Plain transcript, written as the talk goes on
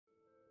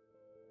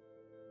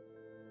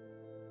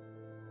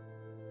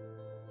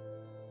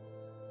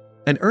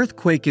An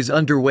earthquake is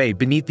underway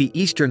beneath the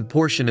eastern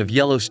portion of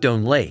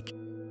Yellowstone Lake.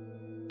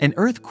 An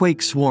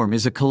earthquake swarm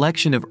is a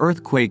collection of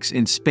earthquakes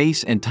in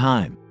space and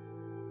time.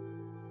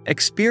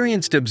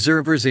 Experienced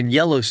observers in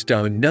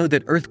Yellowstone know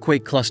that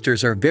earthquake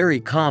clusters are very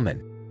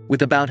common,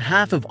 with about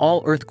half of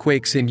all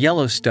earthquakes in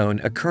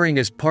Yellowstone occurring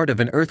as part of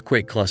an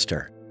earthquake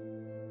cluster.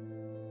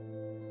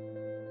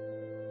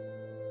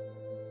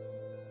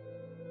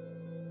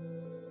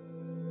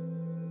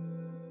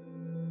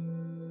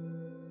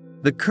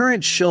 The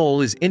current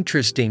shoal is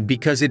interesting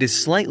because it is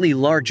slightly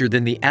larger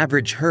than the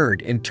average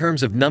herd in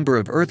terms of number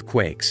of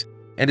earthquakes,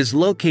 and is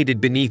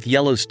located beneath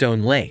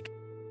Yellowstone Lake.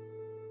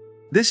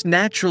 This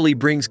naturally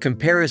brings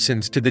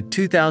comparisons to the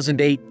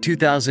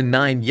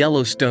 2008-2009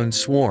 Yellowstone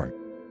swarm,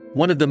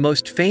 one of the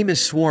most famous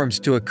swarms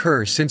to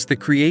occur since the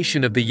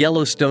creation of the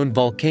Yellowstone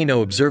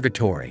Volcano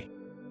Observatory.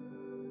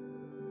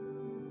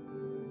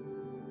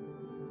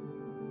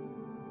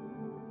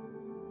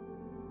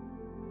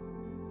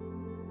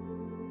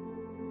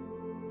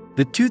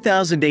 The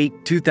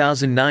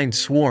 2008-2009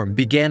 swarm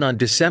began on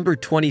December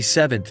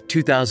 27,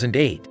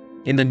 2008,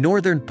 in the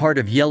northern part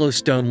of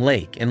Yellowstone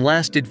Lake and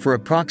lasted for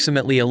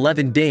approximately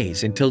 11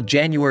 days until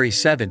January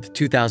 7,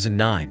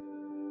 2009.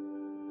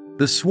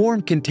 The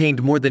swarm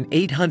contained more than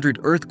 800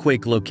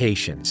 earthquake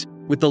locations,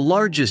 with the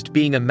largest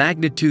being a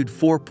magnitude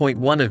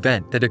 4.1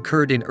 event that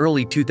occurred in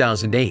early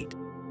 2008.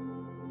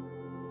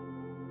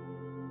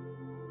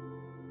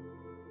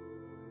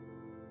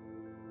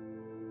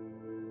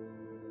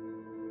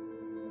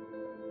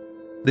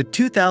 The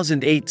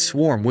 2008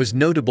 swarm was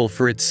notable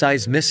for its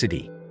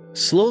seismicity,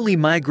 slowly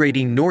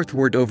migrating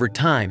northward over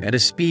time at a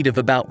speed of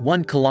about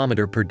 1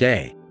 kilometer per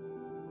day.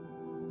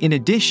 In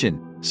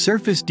addition,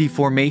 surface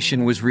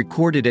deformation was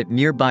recorded at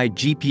nearby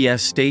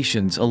GPS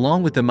stations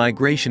along with the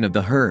migration of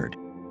the herd.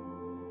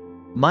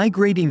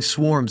 Migrating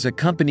swarms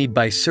accompanied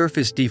by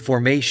surface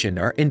deformation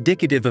are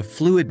indicative of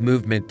fluid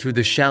movement through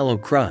the shallow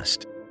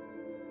crust.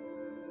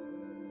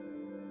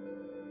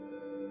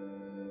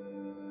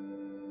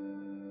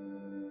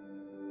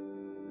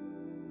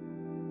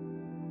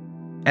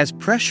 As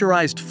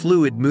pressurized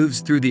fluid moves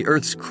through the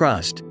Earth's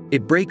crust,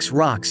 it breaks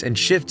rocks and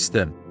shifts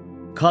them,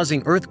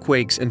 causing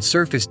earthquakes and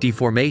surface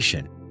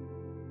deformation.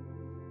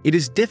 It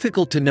is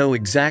difficult to know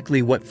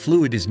exactly what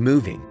fluid is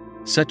moving,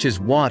 such as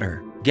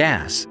water,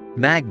 gas,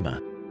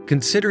 magma,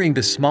 considering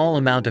the small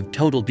amount of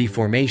total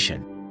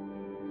deformation.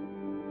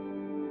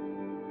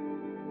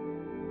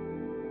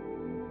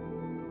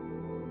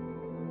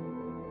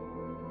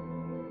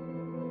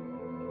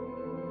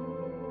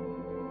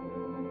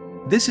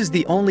 This is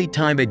the only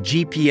time a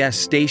GPS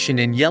station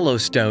in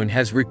Yellowstone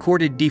has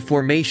recorded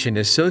deformation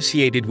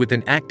associated with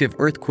an active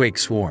earthquake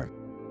swarm.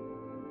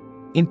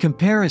 In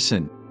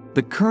comparison,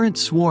 the current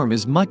swarm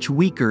is much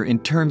weaker in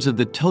terms of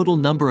the total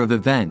number of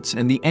events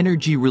and the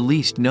energy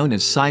released known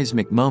as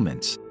seismic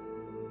moments.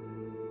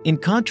 In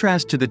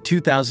contrast to the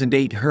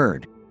 2008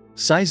 herd,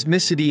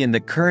 seismicity in the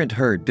current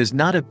herd does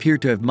not appear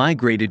to have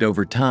migrated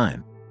over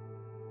time.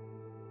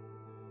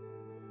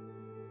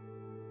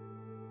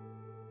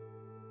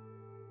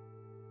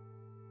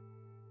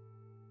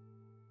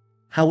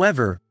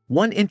 However,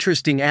 one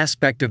interesting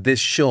aspect of this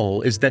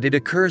shoal is that it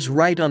occurs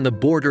right on the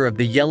border of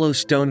the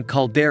Yellowstone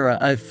caldera,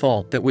 a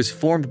fault that was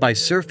formed by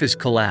surface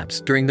collapse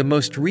during the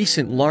most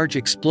recent large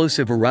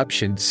explosive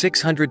eruption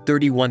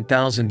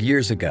 631,000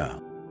 years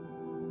ago.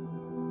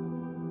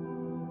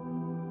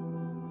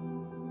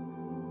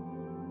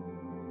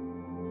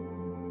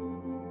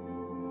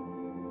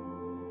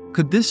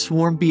 Could this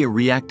swarm be a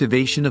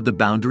reactivation of the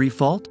boundary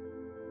fault?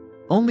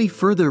 Only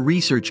further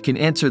research can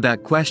answer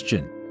that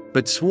question,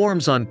 but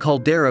swarms on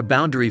caldera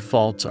boundary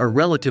faults are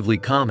relatively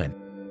common.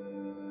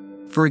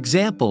 For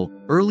example,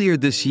 earlier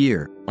this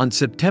year, on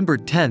September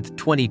 10,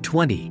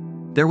 2020,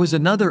 there was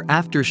another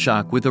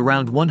aftershock with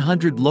around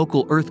 100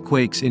 local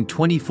earthquakes in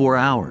 24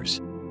 hours,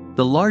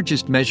 the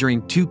largest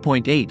measuring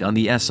 2.8 on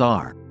the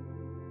SR.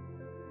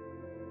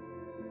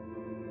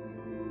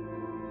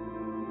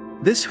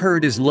 This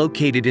herd is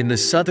located in the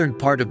southern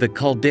part of the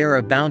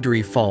caldera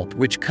boundary fault,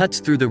 which cuts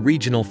through the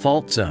regional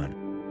fault zone.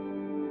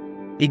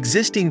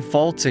 Existing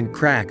faults and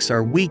cracks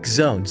are weak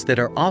zones that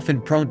are often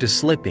prone to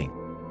slipping,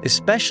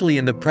 especially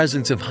in the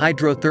presence of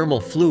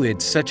hydrothermal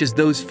fluids such as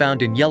those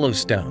found in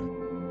Yellowstone.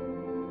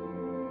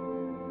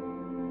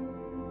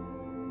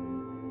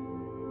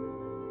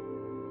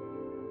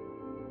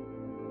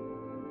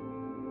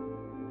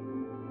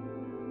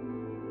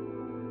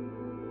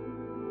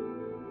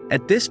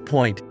 At this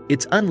point,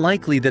 it's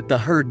unlikely that the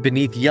herd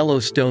beneath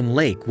Yellowstone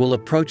Lake will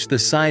approach the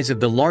size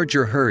of the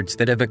larger herds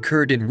that have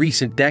occurred in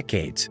recent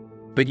decades,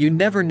 but you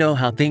never know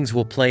how things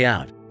will play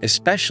out,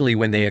 especially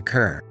when they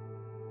occur.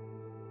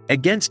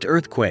 Against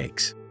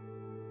earthquakes.